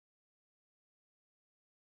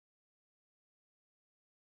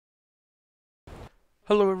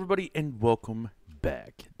Hello, everybody, and welcome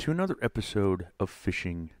back to another episode of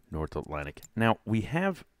Fishing North Atlantic. Now,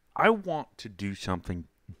 I want to do something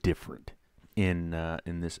different in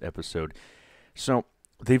this episode. So,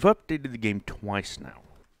 they've updated the game twice now,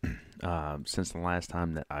 since the last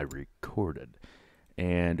time that I recorded.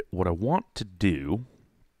 And what I want to do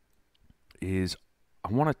is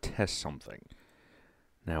I want to test something.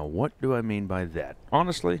 Now, what do I mean by that?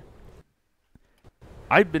 Honestly,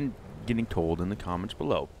 I've been getting told in the comments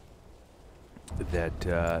below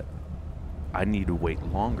that I need to wait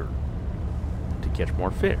longer to catch more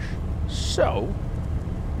fish. So,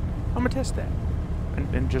 I'm going to test that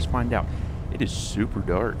and just find out. It is super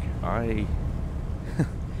dark.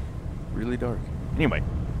 Really dark. Anyway,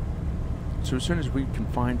 so as soon as we can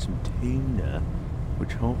find some tuna,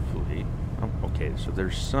 which hopefully, okay, so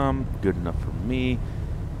there's some good enough for me.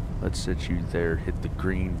 Let's set you there, hit the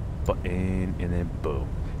green button, and then boom.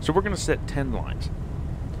 So we're going to set 10 lines,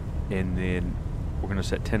 and then we're going to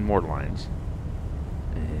set 10 more lines,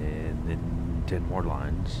 and then 10 more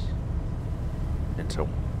lines, and so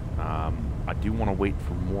I do want to wait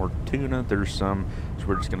for more tuna. There's some, so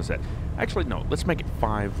we're just going to set, actually no, let's make it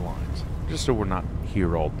 5 lines, just so we're not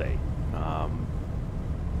here all day.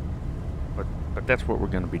 But that's what we're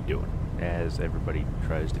going to be doing, as everybody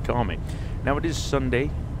tries to call me. Now it is Sunday,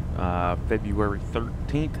 February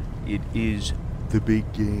 13th. It is the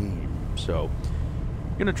big game, so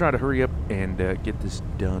I'm gonna try to hurry up and get this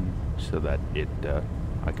done so that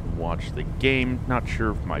I can watch the game. Not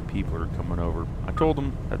sure if my people are coming over. I told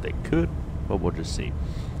them that they could, but we'll just see.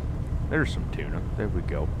 There's some tuna. There we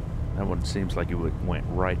go. That one seems like it went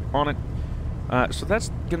right on it. So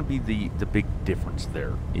that's gonna be the big difference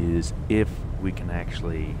there, is if we can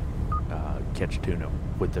actually catch tuna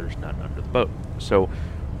when there's none under the boat. So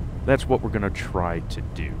that's what we're gonna try to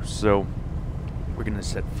do. So we're going to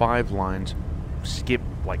set 5 lines, skip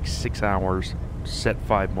like 6 hours, set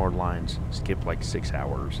 5 more lines, skip like 6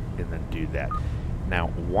 hours, and then do that. Now,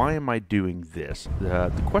 why am I doing this?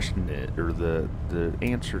 The question is, or the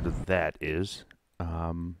answer to that is,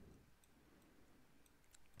 there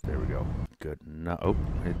we go. Good. No, oh,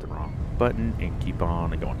 hit the wrong button and keep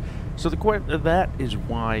on going. So that is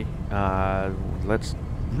why, let's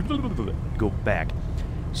go back.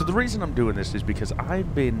 So the reason I'm doing this is because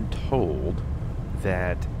I've been told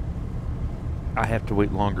that I have to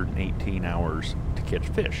wait longer than 18 hours to catch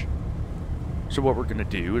fish. So what we're going to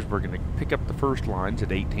do is we're going to pick up the first lines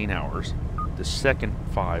at 18 hours, the second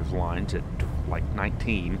 5 lines at like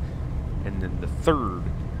 19, and then the third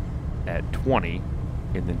at 20,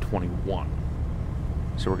 and then 21.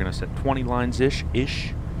 So we're going to set 20 lines-ish,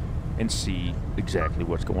 and see exactly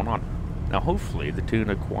what's going on. Now hopefully the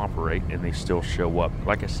tuna cooperate and they still show up.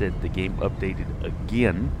 Like I said, the game updated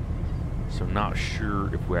again. So not sure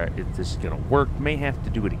if this is going to work. May have to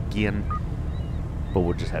do it again, but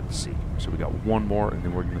we'll just have to see. So we got 1 more, and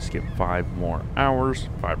then we're going to skip 5 more hours,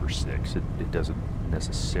 5 or 6. It doesn't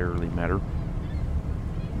necessarily matter.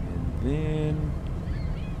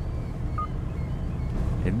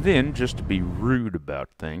 And then, just to be rude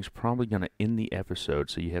about things, probably going to end the episode,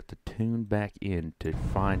 so you have to tune back in to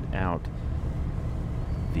find out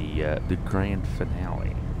the grand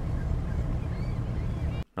finale.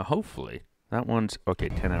 Now, hopefully, that one's, okay,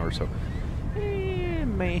 10 hours, so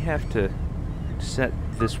may have to set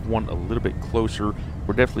this one a little bit closer.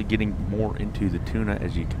 We're definitely getting more into the tuna,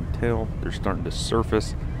 as you can tell. They're starting to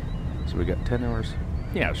surface. So we got 10 hours.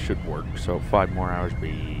 Yeah, it should work. So 5 more hours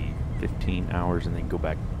be 15 hours, and then go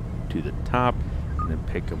back to the top, and then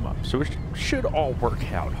pick them up. So it should all work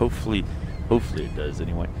out. Hopefully it does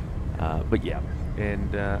anyway. But yeah.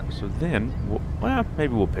 And so then,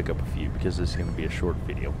 maybe we'll pick up a few, because this is going to be a short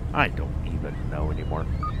video. I don't even know anymore.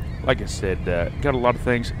 Like I said, got a lot of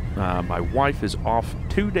things. My wife is off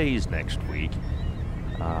 2 days next week,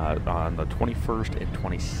 on the 21st and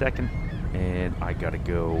 22nd, and I got to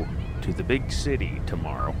go to the big city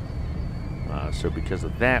tomorrow. So because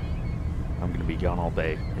of that, I'm going to be gone all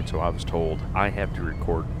day. And so I was told I have to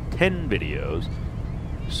record 10 videos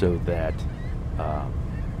so that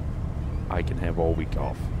I can have all week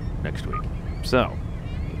off next week. So,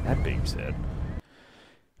 that being said,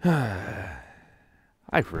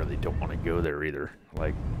 I really don't want to go there either.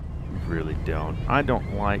 Like, really don't. I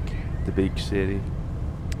don't like the big city.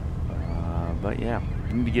 But yeah,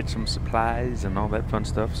 I need to get some supplies and all that fun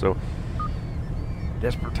stuff. So,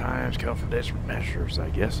 desperate times call for desperate measures, I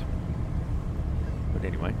guess. But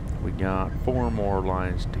anyway, we got 4 more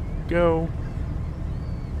lines to go.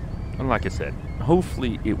 And like I said,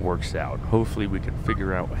 hopefully it works out. Hopefully we can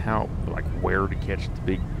figure out how, like, where to catch the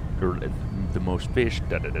big, or the most fish,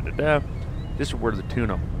 This is where the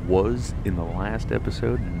tuna was in the last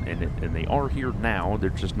episode, and they are here now. They're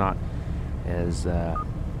just not as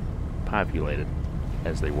populated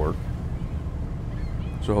as they were.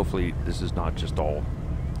 So hopefully this is not just all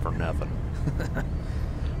for nothing.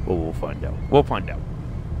 Well, we'll find out. We'll find out.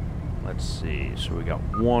 Let's see. So we got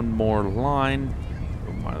one more line.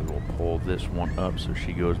 We might as well pull this one up so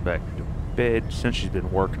she goes back to bed, since she's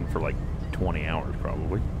been working for like 20 hours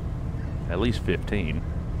probably. At least 15.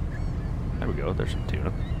 There we go. There's some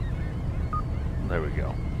tuna. There we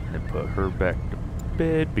go. And put her back to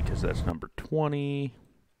bed because that's number 20.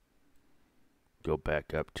 Go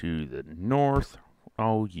back up to the north.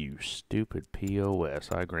 Oh, you stupid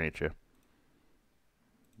POS. I grant you.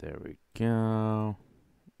 There we go.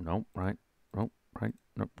 Nope, right. Nope, right.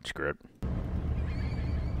 Nope, screw it.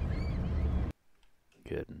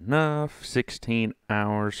 Good enough. 16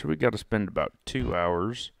 hours. So we got to spend about 2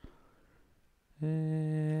 hours.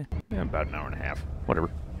 Yeah, about an hour and a half.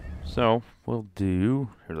 Whatever. So we'll do...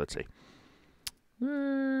 Here, let's see.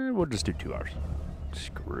 We'll just do 2 hours.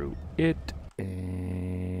 Screw it.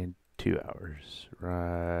 And 2 hours.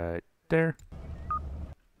 Right there.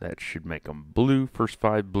 That should make them blue. First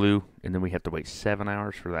 5 blue. And then we have to wait 7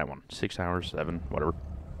 hours for that one. 6 hours, 7, whatever.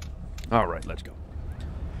 Alright, let's go.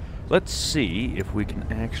 Let's see if we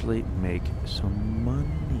can actually make some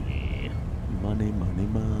money. Money, money,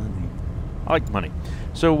 money. I like money.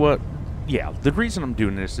 So, yeah, the reason I'm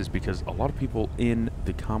doing this is because a lot of people in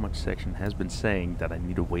the comment section has been saying that I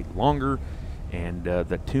need to wait longer and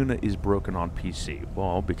that tuna is broken on PC.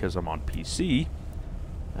 Well, because I'm on PC,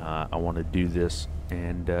 I want to do this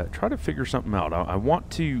and try to figure something out. I want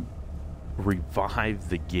to revive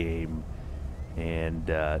the game, and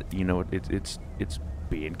you know, it's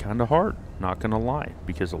being kind of hard, not gonna lie,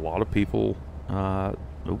 because a lot of people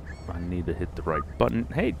oh, I need to hit the right button.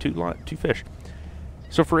 Hey, two fish.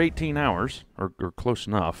 So for 18 hours, or close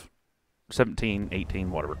enough, 17,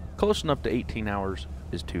 18, whatever, close enough to 18 hours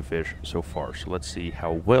is 2 fish so far. So let's see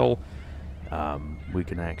how well we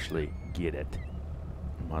can actually get it.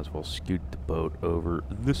 Might as well scoot the boat over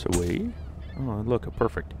this way. Oh, look, a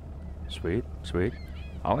perfect. Sweet, sweet.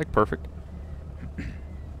 I like perfect.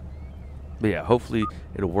 But yeah, hopefully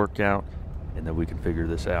it'll work out and that we can figure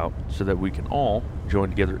this out so that we can all join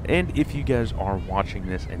together. And if you guys are watching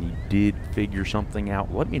this and you did figure something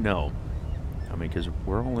out, let me know. I mean, because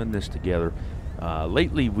we're all in this together.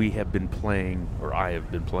 Lately we have been playing, or I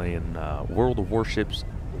have been playing World of Warships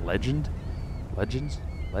Legend,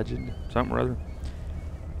 something or other.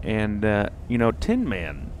 And, you know, Tin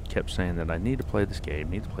Man kept saying that I need to play this game,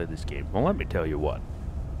 Well, let me tell you what.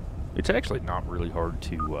 It's actually not really hard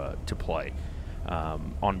to play.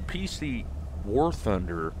 On PC, War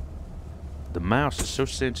Thunder, the mouse is so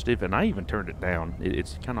sensitive, and I even turned it down.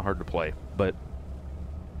 It's kind of hard to play. But,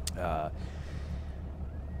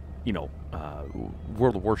 you know,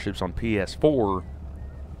 World of Warships on PS4,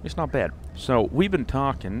 it's not bad. So we've been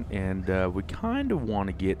talking, and we kind of want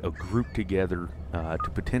to get a group together to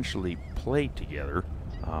potentially play together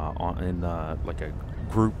in like a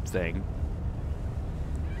group thing,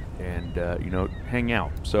 and you know, hang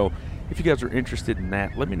out. So if you guys are interested in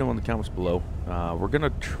that, let me know in the comments below. We're gonna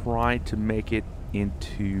try to make it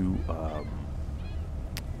into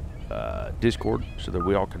Discord so that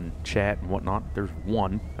we all can chat and whatnot. There's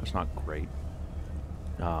one that's not great.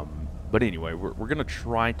 But anyway, we're going to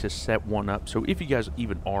try to set one up. So if you guys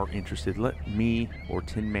even are interested, let me or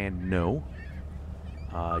Tin Man know.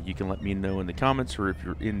 You can let me know in the comments, or if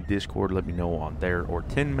you're in Discord, let me know on there. Or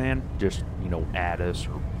Tin Man, just, you know, add us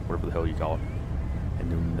or whatever the hell you call it.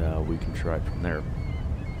 And then we can try it from there.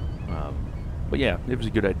 But yeah, it was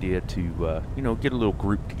a good idea to, you know, get a little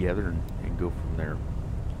group together and go from there.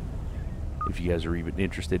 If you guys are even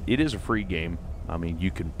interested. It is a free game. I mean,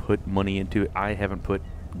 you can put money into it. I haven't put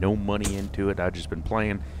no money into it. I've just been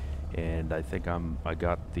playing, and I think I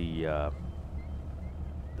got the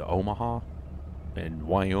Omaha in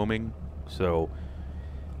Wyoming, so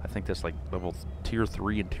I think that's like level tier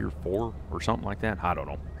 3 and tier 4 or something like that. I don't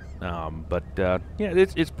know. But yeah,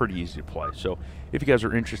 it's pretty easy to play. So if you guys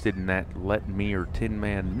are interested in that, let me or Tin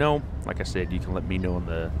Man know. Like I said, you can let me know in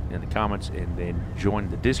the comments, and then join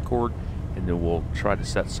the Discord, and then we'll try to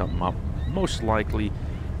set something up. Most likely,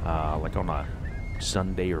 like on a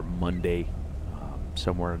Sunday or Monday,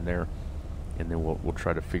 somewhere in there, and then we'll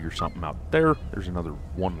try to figure something out there. There's another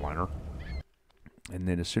one-liner, and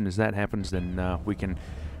then as soon as that happens, then we can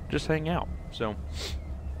just hang out. So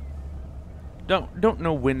don't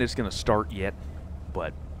know when it's gonna start yet,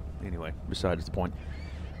 but anyway, besides the point.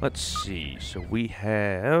 Let's see. So we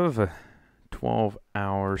have 12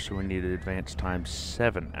 hours, so we need an advance time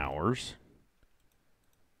 7 hours.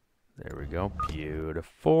 There we go.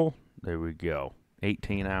 Beautiful. There we go.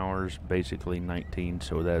 18 hours, basically 19,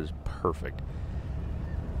 so that is perfect.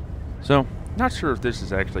 So, not sure if this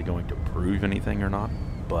is actually going to prove anything or not,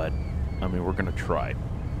 but, I mean, we're going to try.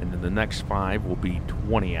 And then the next 5 will be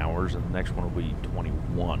 20 hours, and the next one will be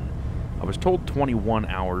 21. I was told 21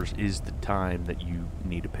 hours is the time that you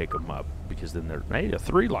need to pick them up, because then they're, hey, a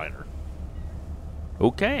 3-liner.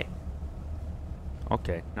 Okay.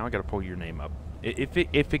 Okay, now I got to pull your name up.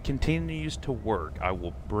 If it continues to work, I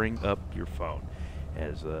will bring up your phone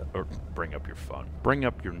as or bring up your phone. Bring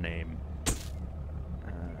up your name.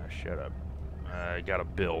 Shut up. I got a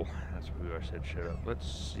bill. That's who I said shut up. Let's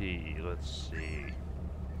see. Who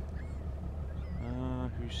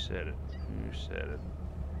said it?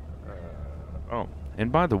 Oh,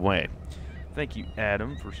 and by the way, thank you,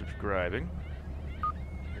 Adam, for subscribing.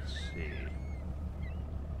 Let's see.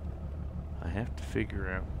 I have to figure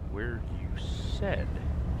out where you said.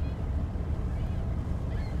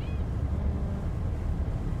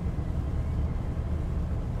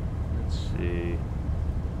 Let's see.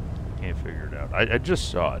 Can't figure it out. I just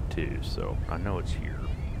saw it too, so I know it's here.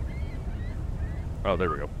 Oh, there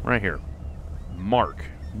we go. Right here. Mark.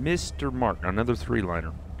 Mr. Mark. Another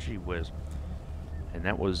 3-liner. Gee whiz. And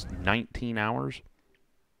that was 19 hours.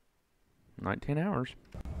 19 hours.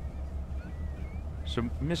 So,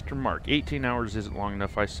 Mr. Mark, 18 hours isn't long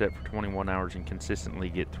enough. I set for 21 hours and consistently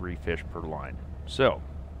get 3 fish per line. So,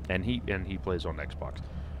 and he plays on Xbox.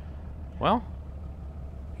 Well,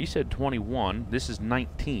 he said 21. This is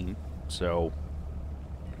 19. So,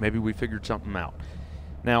 maybe we figured something out.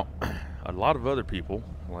 Now, a lot of other people,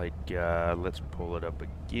 like, let's pull it up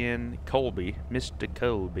again. Colby, Mr.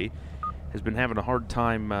 Colby, has been having a hard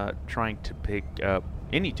time trying to pick up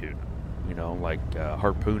any tuna. You know, like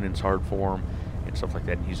harpooning's hard for him and stuff like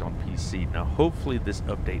that, and he's on PC. Now, hopefully this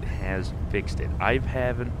update has fixed it. I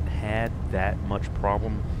haven't had that much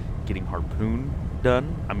problem getting harpoon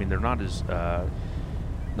done. I mean, they're not as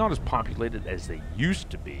populated as they used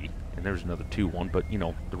to be, and there's another 2-1, but, you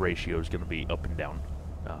know, the ratio is going to be up and down,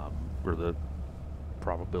 or the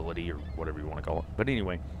probability, or whatever you want to call it. But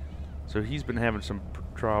anyway, so he's been having some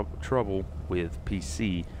trouble with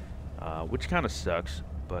PC, which kind of sucks.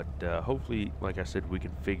 But hopefully, like I said, we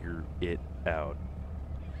can figure it out.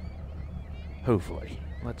 Hopefully.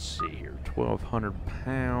 Let's see here. 1,200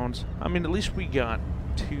 pounds. I mean, at least we got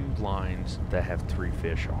 2 lines that have 3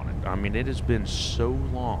 fish on it. I mean, it has been so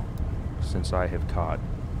long since I have caught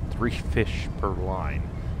 3 fish per line.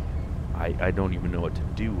 I don't even know what to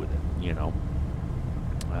do with it, you know.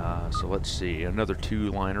 So let's see. Another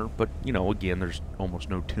 2-liner. But, you know, again, there's almost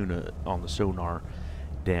no tuna on the sonar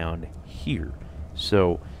down here.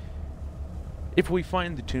 So, if we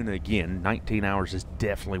find the tuna again, 19 hours is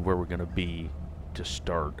definitely where we're going to be to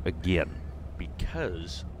start again,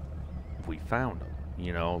 because we found them.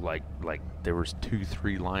 You know, like there was 2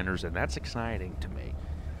 3-liners, and that's exciting to me.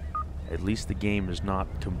 At least the game is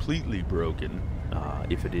not completely broken,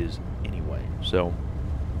 if it is anyway. So,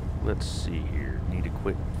 let's see here. Need to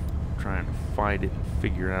quit trying to fight it and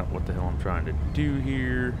figure out what the hell I'm trying to do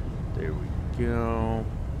here. There we go.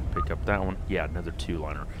 Pick up that one. Yeah, another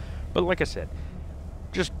 2-liner. But like I said,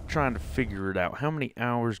 just trying to figure it out. How many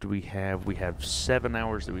hours do we have? We have 7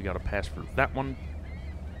 hours that we got to pass for that one.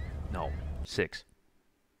 No, 6.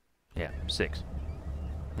 Yeah, 6.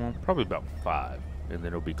 Well, probably about 5. And then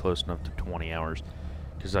it'll be close enough to 20 hours.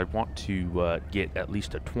 Because I want to get at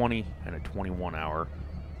least a 20 and a 21 hour.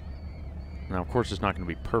 Now, of course, it's not going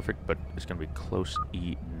to be perfect, but it's going to be close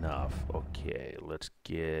enough. Okay, let's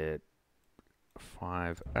get...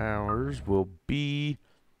 5 hours will be...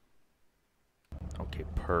 Okay,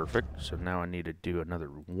 perfect. So now I need to do another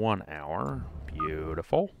 1 hour.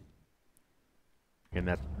 Beautiful. And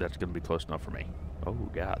that's going to be close enough for me. Oh,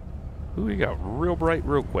 God. Who we got? Real bright,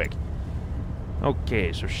 real quick.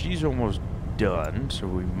 Okay, so she's almost done, so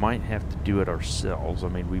we might have to do it ourselves. I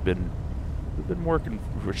mean, we've been working...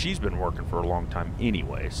 She's been working for a long time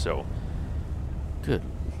anyway, so... Good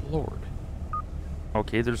Lord.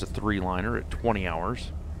 Okay, there's a 3-liner at 20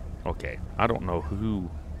 hours. Okay, I don't know who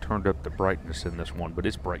turned up the brightness in this one, but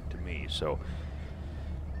it's bright to me, so...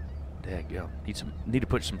 Daggum. Need to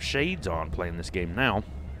put some shades on playing this game now.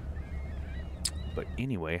 But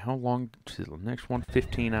anyway, how long to the next one?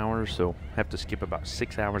 15 hours, so have to skip about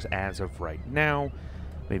 6 hours as of right now.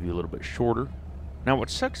 Maybe a little bit shorter. Now, what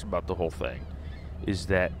sucks about the whole thing is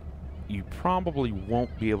that you probably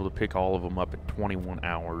won't be able to pick all of them up at 21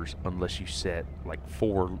 hours unless you set like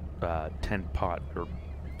 4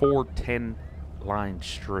 10-line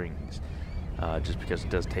strings, just because it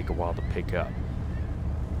does take a while to pick up.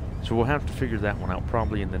 So we'll have to figure that one out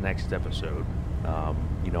probably in the next episode.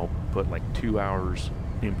 You know, put like 2 hours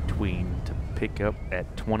in between to pick up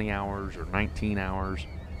at 20 hours or 19 hours,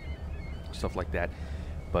 stuff like that.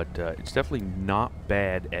 But it's definitely not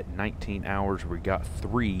bad at 19 hours. We got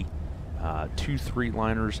 2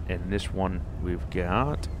 3-liners, and this one we've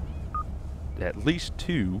got at least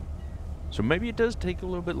 2. So maybe it does take a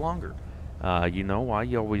little bit longer. You know,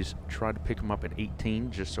 I always try to pick them up at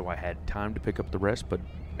 18 just so I had time to pick up the rest, but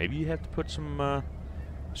maybe you have to put some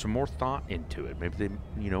more thought into it. Maybe they,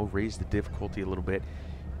 you know, raise the difficulty a little bit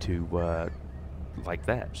to like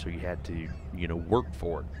that. So you had to, you know, work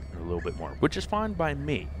for it a little bit more, which is fine by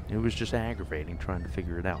me. It was just aggravating trying to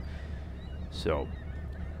figure it out. So,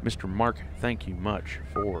 Mr. Mark, thank you much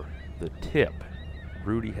for the tip.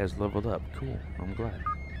 Rudy has leveled up. Cool. I'm glad.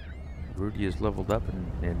 Rudy is leveled up,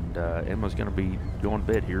 and Emma's going to be going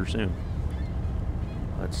to bed here soon.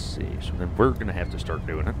 Let's see. So then we're going to have to start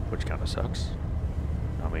doing it, which kind of sucks.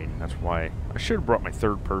 I mean, that's why I should have brought my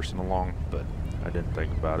 3rd person along, but I didn't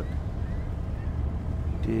think about it.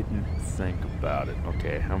 Didn't think about it.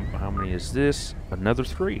 Okay, how many is this? Another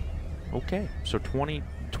 3. Okay, so 20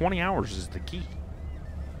 hours is the key.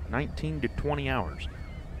 19 to 20 hours.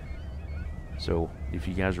 So if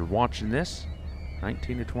you guys are watching this,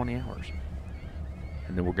 19 to 20 hours.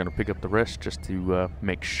 And then we're going to pick up the rest just to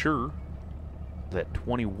make sure that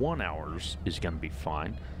 21 hours is going to be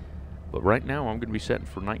fine. But right now I'm going to be setting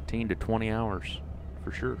for 19 to 20 hours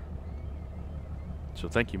for sure. So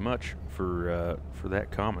thank you much for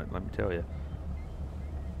that comment, let me tell you.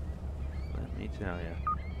 Let me tell you.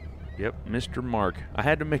 Yep, Mr. Mark. I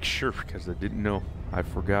had to make sure because I didn't know. I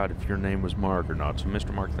forgot if your name was Mark or not. So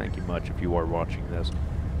Mr. Mark, thank you much if you are watching this.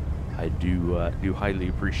 I do highly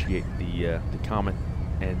appreciate the comment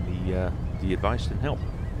and the advice and help.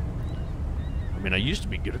 I mean, I used to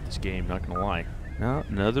be good at this game, not gonna lie. No,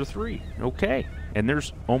 another 3. Okay, and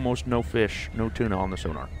there's almost no fish, no tuna on the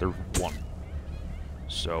sonar. There's 1.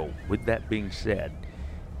 So with that being said,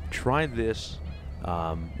 try this,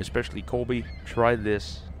 especially Colby. Try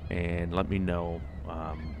this and let me know,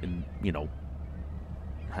 and you know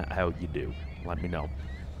how you do. Let me know.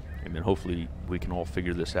 And then hopefully we can all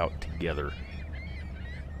figure this out together.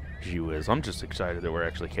 Gee whiz, I'm just excited that we're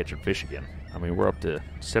actually catching fish again. I mean, we're up to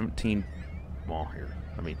 17, well, here,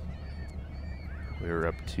 I mean, we're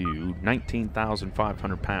up to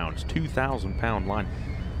 19,500 pounds, 2,000 pound line.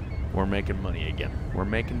 We're making money again. We're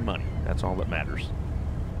making money. That's all that matters.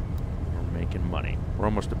 We're making money. We're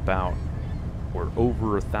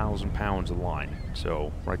over 1,000 pounds of line.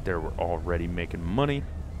 So right there, we're already making money.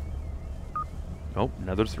 Oh,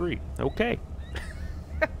 another 3. Okay.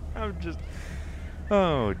 I'm just,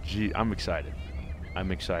 oh, gee, I'm excited.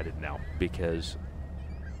 I'm excited now because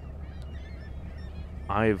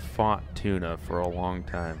I've fought tuna for a long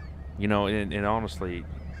time. You know, and honestly,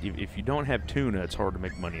 if you don't have tuna, it's hard to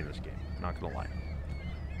make money in this game. Not gonna lie.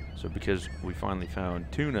 So because we finally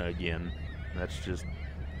found tuna again, that's just,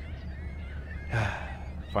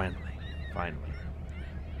 finally.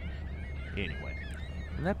 Anyway,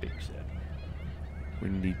 and that being said, we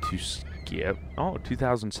need to skip,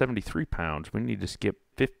 2,073 pounds. We need to skip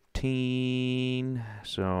 15,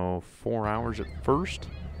 so 4 hours at first.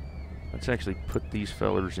 Let's actually put these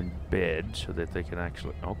fellers in bed so that they can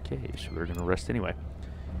actually, okay, so they're going to rest anyway.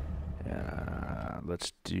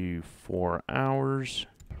 Let's do 4 hours.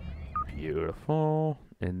 Beautiful.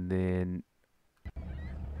 And then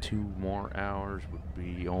 2 more hours would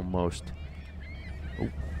be almost, oh,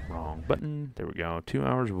 wrong button. There we go. 2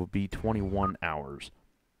 hours will be 21 hours.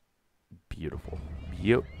 Beautiful.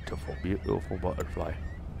 Beautiful butterfly.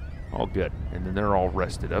 All good. And then they're all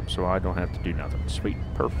rested up, so I don't have to do nothing. Sweet.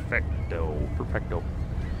 Perfecto.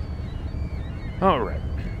 Alright.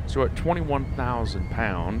 So at 21,000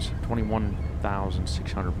 pounds,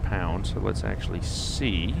 21,600 pounds, so let's actually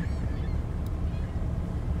see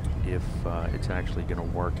if it's actually going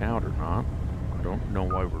to work out or not. I don't know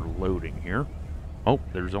why we're loading here. Oh,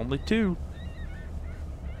 there's only 2.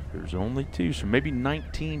 There's only 2, so maybe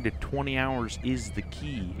 19 to 20 hours is the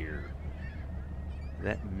key here.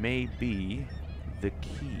 That may be the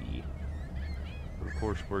key. But of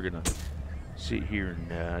course, we're going to sit here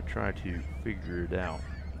and try to figure it out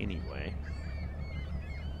anyway.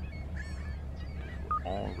 We're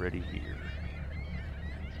already here.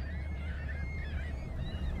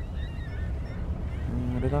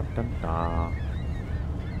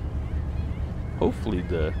 Hopefully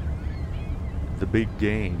the big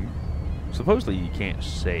game, supposedly you can't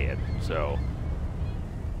say it, so,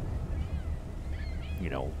 you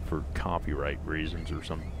know, for copyright reasons or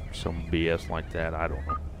some BS like that, I don't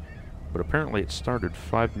know. But apparently it started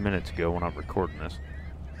 5 minutes ago when I'm recording this.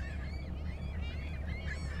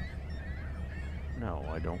 No,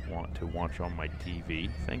 I don't want to watch on my TV.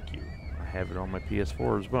 Thank you. I have it on my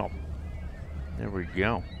PS4 as well. There we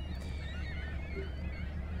go.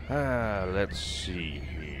 Let's see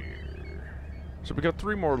here. So we got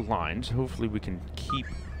 3 more lines. Hopefully we can keep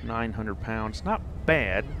 900 pounds. Not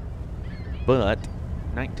bad, but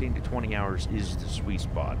 19 to 20 hours is the sweet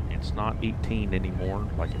spot. It's not 18 anymore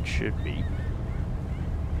like it should be.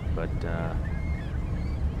 But,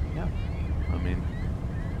 yeah. I mean,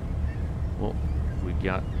 well, we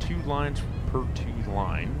got 2 lines per 2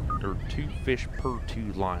 line, or 2 fish per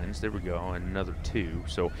 2 lines. There we go, and another 2.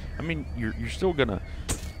 So, I mean, you're still gonna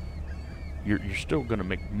you're still gonna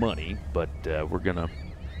make money, but we're gonna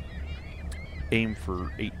aim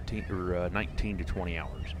for 18 or 19 to 20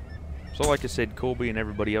 hours. So, like I said, Colby and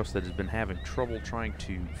everybody else that has been having trouble trying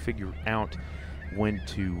to figure out when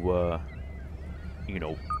to, you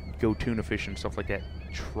know, go tuna fishing and stuff like that,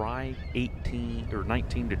 try 18 or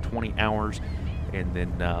 19 to 20 hours, and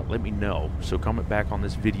then let me know. So comment back on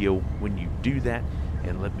this video when you do that,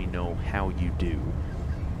 and let me know how you do,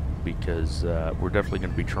 because we're definitely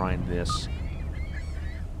going to be trying this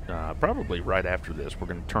probably right after this. We're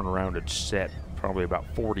going to turn around and set probably about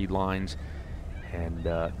 40 lines and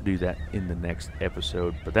do that in the next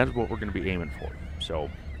episode. But that's what we're going to be aiming for. So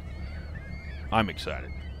I'm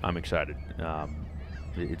excited. I'm excited.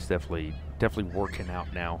 It's definitely working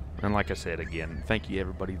out now. And like I said, again, thank you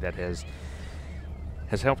everybody that has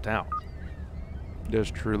helped out. It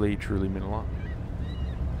does truly mean a lot.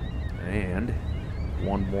 And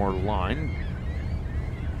one more line.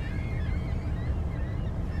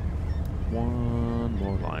 One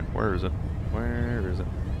more line. Where is it? Where is it?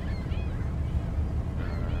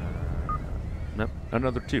 Nope,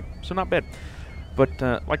 another 2. So not bad. But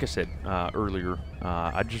like I said earlier,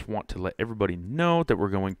 I just want to let everybody know that we're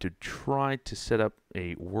going to try to set up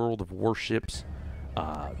a World of Warships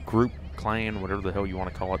group, clan, whatever the hell you want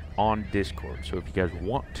to call it, on Discord. So if you guys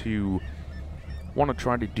want to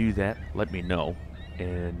try to do that, let me know,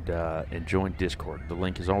 and join Discord. The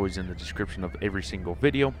link is always in the description of every single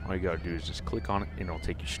video. All you gotta do is just click on it, and it'll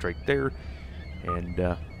take you straight there. And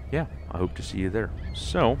yeah, I hope to see you there.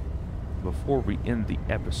 So before we end the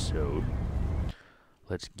episode,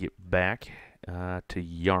 let's get back to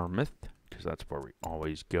Yarmouth, because that's where we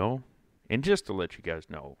always go. And just to let you guys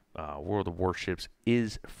know, World of Warships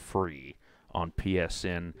is free on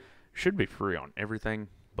PSN. Should be free on everything,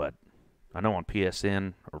 but I know on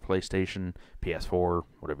PSN or PlayStation, PS4,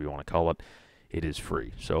 whatever you want to call it, it is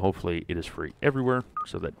free. So hopefully it is free everywhere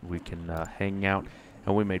so that we can hang out.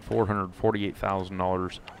 And we made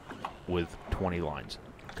 $448,000 with 20 lines.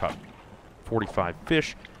 Caught 45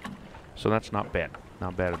 fish, so that's not bad.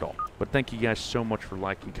 Not bad at all. But thank you guys so much for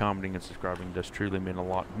liking, commenting, and subscribing. It does truly mean a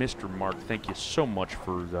lot. Mr. Mark, thank you so much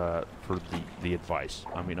for the advice.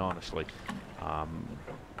 I mean, honestly,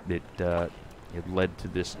 it led to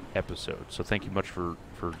this episode. So thank you much for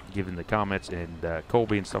giving the comments, and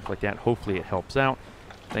Colby and stuff like that. Hopefully it helps out.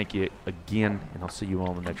 Thank you again, and I'll see you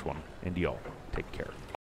on the next one. And y'all, take care.